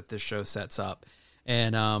cues that this show sets up.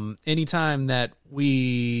 And anytime that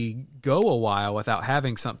we go a while without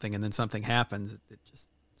having something and then something happens, it just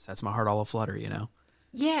sets my heart all aflutter, you know?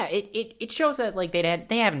 Yeah, it shows that like they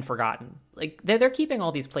haven't forgotten. Like they're keeping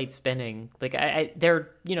all these plates spinning. Like they're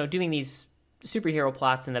doing these superhero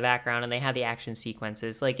plots in the background, and they have the action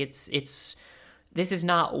sequences. Like it's this is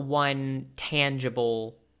not one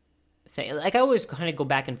tangible thing. Like I always kind of go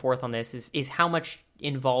back and forth on this. Is how much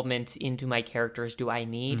involvement into my characters do I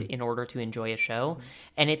need in order to enjoy a show?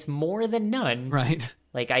 And it's more than none. Right.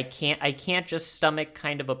 Like I can't just stomach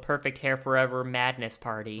kind of a perfect hair forever madness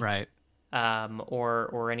party. Right.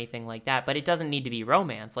 Or anything like that. But it doesn't need to be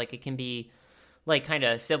romance. Like it can be like kind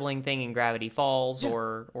of sibling thing in Gravity Falls,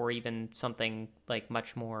 or even something like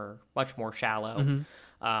much more shallow.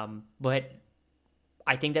 But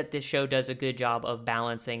I think that this show does a good job of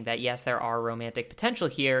balancing that. Yes, there are romantic potential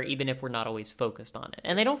here, even if we're not always focused on it.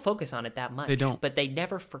 And they don't focus on it that much. They don't. But they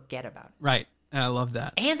never forget about it. Right. I love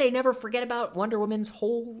that. And they never forget about Wonder Woman's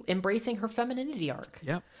whole embracing her femininity arc.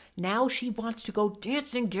 Yep. Now she wants to go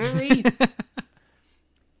dancing, Gary.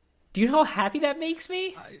 Do you know how happy that makes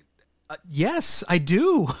me? Yes, I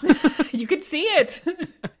do. You can see it.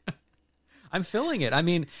 I'm feeling it. I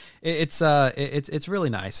mean, it's really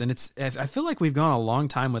nice, and I feel like we've gone a long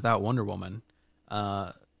time without Wonder Woman.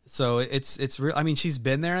 So it's real. I mean, she's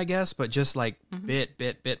been there, I guess, but just like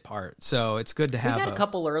bit part. So it's good to have. We had a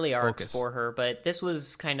couple early arcs focus for her, but this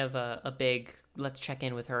was kind of a big. Let's check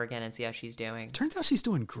in with her again and see how she's doing. Turns out she's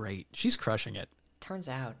doing great. She's crushing it. Turns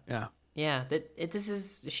out. Yeah. Yeah.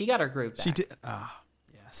 She got her groove back. She did.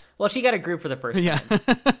 Yes. Well, she got a groove for the first Yeah. time.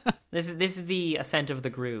 This is the ascent of the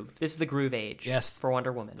groove. This is the groove age. Yes. For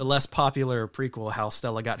Wonder Woman. The less popular prequel, how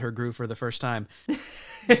Stella got her groove for the first time.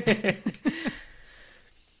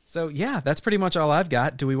 So yeah, that's pretty much all I've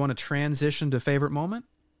got. Do we want to transition to favorite moment?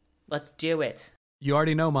 Let's do it. You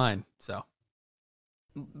already know mine, so.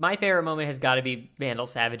 My favorite moment has got to be Vandal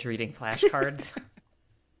Savage reading flashcards.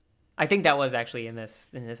 I think that was actually in this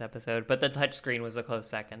episode, but the touchscreen was a close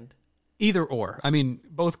second. Either or. I mean,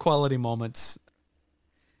 both quality moments.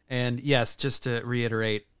 And yes, just to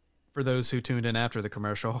reiterate, for those who tuned in after the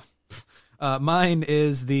commercial, mine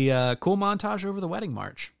is the cool montage over the wedding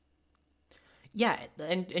march. Yeah,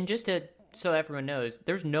 and just so everyone knows,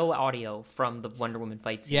 there's no audio from the Wonder Woman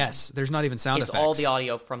fight scene. Yes, there's not even sound effects. It's all the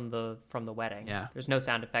audio from the wedding. Yeah. There's no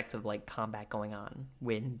sound effects of like combat going on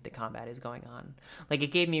when the combat is going on. Like it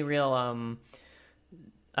gave me real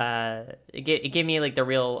it gave me like the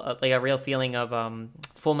real like a real feeling of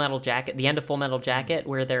Full Metal Jacket, the end of Full Metal Jacket,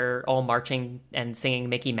 where they're all marching and singing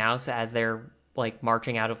Mickey Mouse as they're like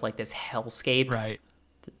marching out of like this hellscape right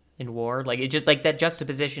in war. Like it just like that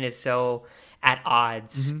juxtaposition is so at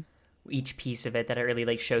odds, each piece of it, that it really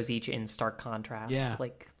like shows each in stark contrast. Yeah.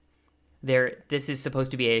 Like this is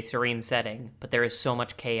supposed to be a serene setting, but there is so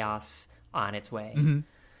much chaos on its way.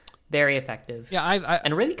 Very effective. Yeah,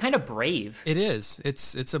 and really kind of brave. It is.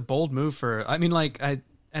 It's a bold move for. I mean, like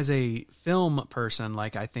as a film person,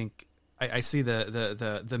 like I think I see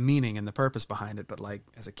the meaning and the purpose behind it, but like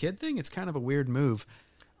as a kid thing, it's kind of a weird move.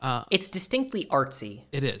 It's distinctly artsy.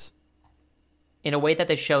 It is. In a way that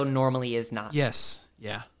the show normally is not. Yes.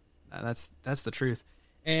 Yeah. That's the truth.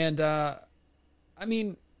 And I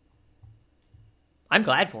mean, I'm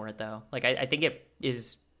glad for it though. Like I think it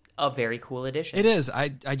is a very cool addition. It is. I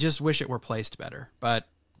just wish it were placed better. But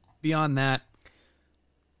beyond that,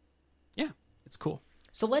 yeah, it's cool.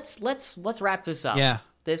 So let's wrap this up. Yeah.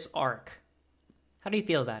 This arc. How do you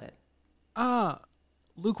feel about it?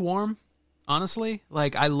 Lukewarm, honestly.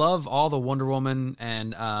 Like I love all the Wonder Woman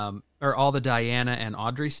and or all the Diana and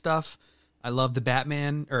Audrey stuff. I love the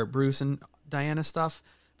Batman or Bruce and Diana stuff.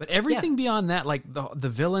 But everything beyond that, like the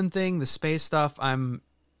villain thing, the space stuff,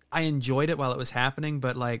 I enjoyed it while it was happening,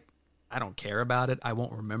 but like I don't care about it. I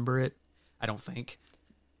won't remember it. I don't think.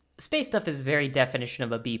 Space stuff is very definition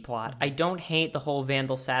of a B plot. I don't hate the whole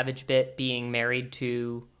Vandal Savage bit being married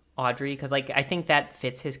to Audrey, because like I think that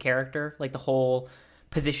fits his character. Like the whole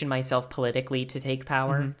position myself politically to take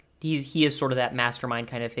power. he is sort of that mastermind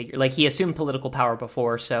kind of figure. Like, he assumed political power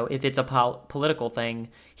before, so if it's a political thing,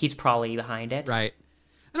 he's probably behind it. Right.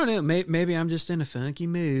 I don't know. Maybe I'm just in a funky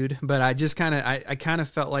mood, but I just I kind of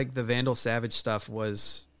felt like the Vandal Savage stuff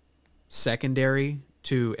was secondary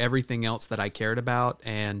to everything else that I cared about,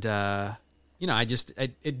 and I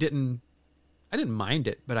didn't mind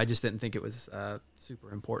it, but I just didn't think it was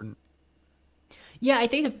super important. Yeah, I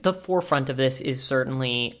think the forefront of this is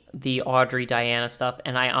certainly the Audrey Diana stuff,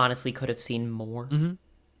 and I honestly could have seen more. Mm-hmm.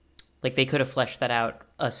 Like, they could have fleshed that out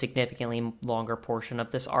a significantly longer portion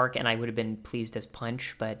of this arc, and I would have been pleased as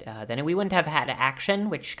punch, but then we wouldn't have had action,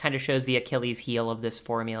 which kind of shows the Achilles heel of this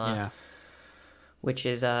formula. Yeah. Which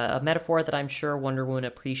is a metaphor that I'm sure Wonder Woman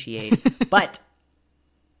appreciate. But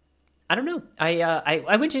I don't know.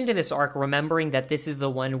 I went into this arc remembering that this is the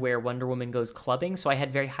one where Wonder Woman goes clubbing, so I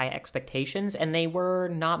had very high expectations, and they were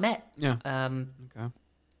not met. Yeah. Okay.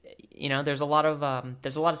 There's a lot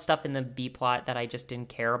of stuff in the B plot that I just didn't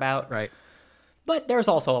care about. Right. But there's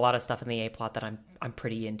also a lot of stuff in the A plot that I'm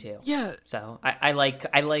pretty into. Yeah. So I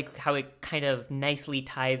like how it kind of nicely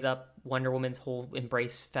ties up Wonder Woman's whole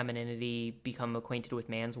embrace femininity, become acquainted with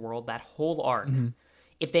man's world, that whole arc. Mm-hmm.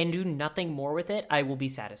 If they do nothing more with it, I will be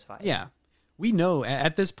satisfied. Yeah. We know,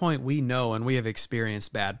 at this point, and we have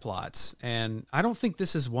experienced bad plots, and I don't think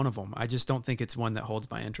this is one of them. I just don't think it's one that holds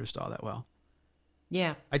my interest all that well.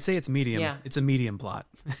 Yeah. I'd say it's medium. Yeah. It's a medium plot.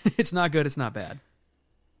 It's not good, it's not bad.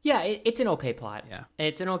 Yeah, it's an okay plot. Yeah.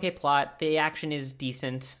 It's an okay plot. The action is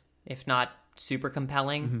decent, if not super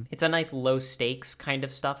compelling. Mm-hmm. It's a nice low stakes kind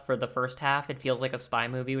of stuff for the first half. It feels like a spy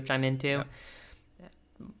movie, which I'm into. Yep.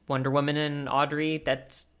 Wonder Woman and Audrey,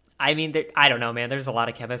 I don't know, man. There's a lot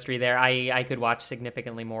of chemistry there. I could watch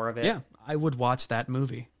significantly more of it. Yeah, I would watch that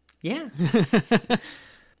movie. Yeah.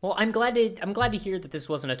 Well, I'm glad to hear that this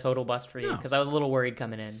wasn't a total bust for you, because I was a little worried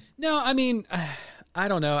coming in. No, I mean, I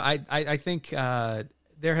don't know. I think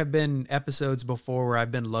there have been episodes before where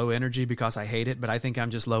I've been low energy because I hate it, but I think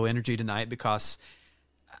I'm just low energy tonight because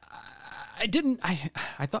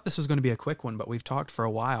I thought this was going to be a quick one, but we've talked for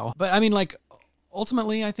a while. But I mean, like,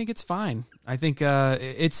 ultimately, I think it's fine. I think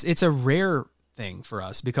it's a rare thing for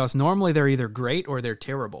us because normally they're either great or they're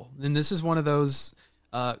terrible. And this is one of those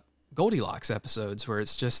Goldilocks episodes where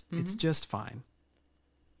it's just fine.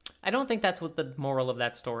 I don't think that's what the moral of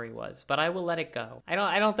that story was, but I will let it go.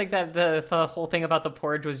 I don't think that the whole thing about the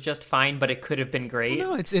porridge was just fine, but it could have been great.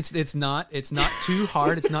 Well, no, it's not too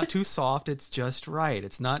hard. It's not too soft. It's just right.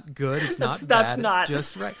 It's not good. It's not bad. It's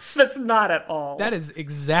just right. That's not at all. That is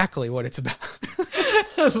exactly what it's about.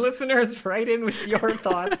 Listeners, write in with your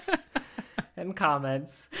thoughts and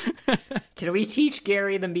comments. Can we teach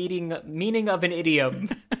Gary the meaning of an idiom?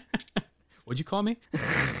 What'd you call me?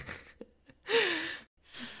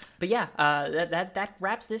 But yeah, that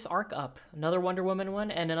wraps this arc up. Another Wonder Woman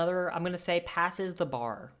one, and another, I'm going to say, passes the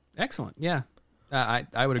bar. Excellent. Yeah,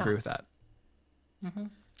 I would agree with that. Mm-hmm.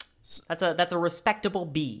 That's a respectable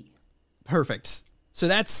B. Perfect. So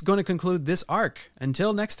that's going to conclude this arc.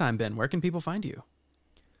 Until next time, Ben, where can people find you?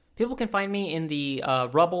 People can find me in the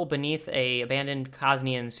rubble beneath a abandoned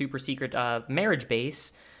Cosnian super secret marriage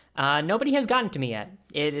base. Nobody has gotten to me yet.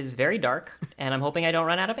 It is very dark, and I'm hoping I don't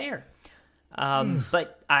run out of air.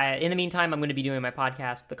 But in the meantime, I'm going to be doing my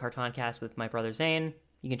podcast, The Cartoncast, with my brother Zane.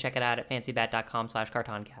 You can check it out at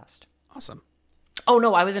fancybat.com/cartoncast. Awesome. Oh,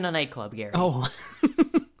 no, I was in a nightclub, Gary. Oh.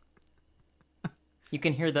 You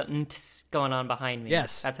can hear the nts going on behind me.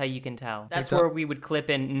 Yes. That's how you can tell. That's where we would clip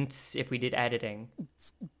in nts if we did editing.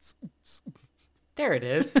 There it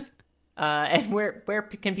is. And where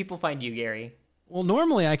can people find you, Gary? Well,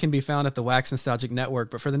 normally I can be found at the Wax Nostalgic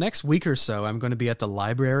Network, but for the next week or so, I'm going to be at the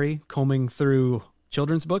library combing through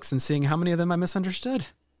children's books and seeing how many of them I misunderstood.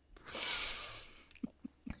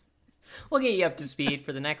 We'll get you up to speed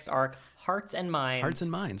for the next arc, Hearts and Minds. Hearts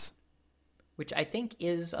and Minds. Which I think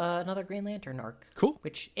is another Green Lantern arc. Cool.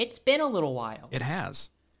 Which it's been a little while. It has.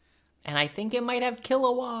 And I think it might have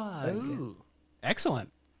Kilowog. Ooh,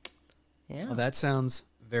 excellent. Yeah. Well, that sounds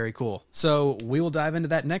very cool. So we will dive into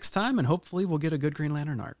that next time, and hopefully we'll get a good Green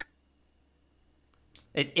Lantern arc.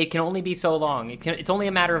 It can only be so long. It's only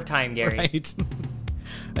a matter of time, Gary. Right.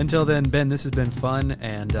 Until then, Ben, this has been fun,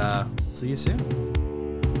 and see you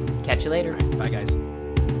soon. Catch you later. Right, bye, guys.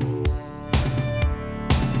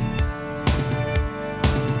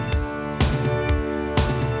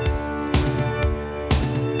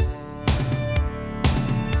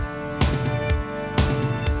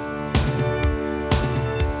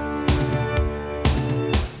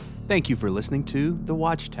 Thank you for listening to The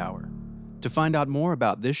Watchtower. To find out more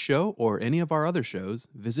about this show or any of our other shows,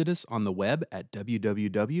 visit us on the web at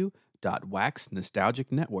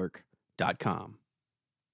www.waxnostalgicnetwork.com.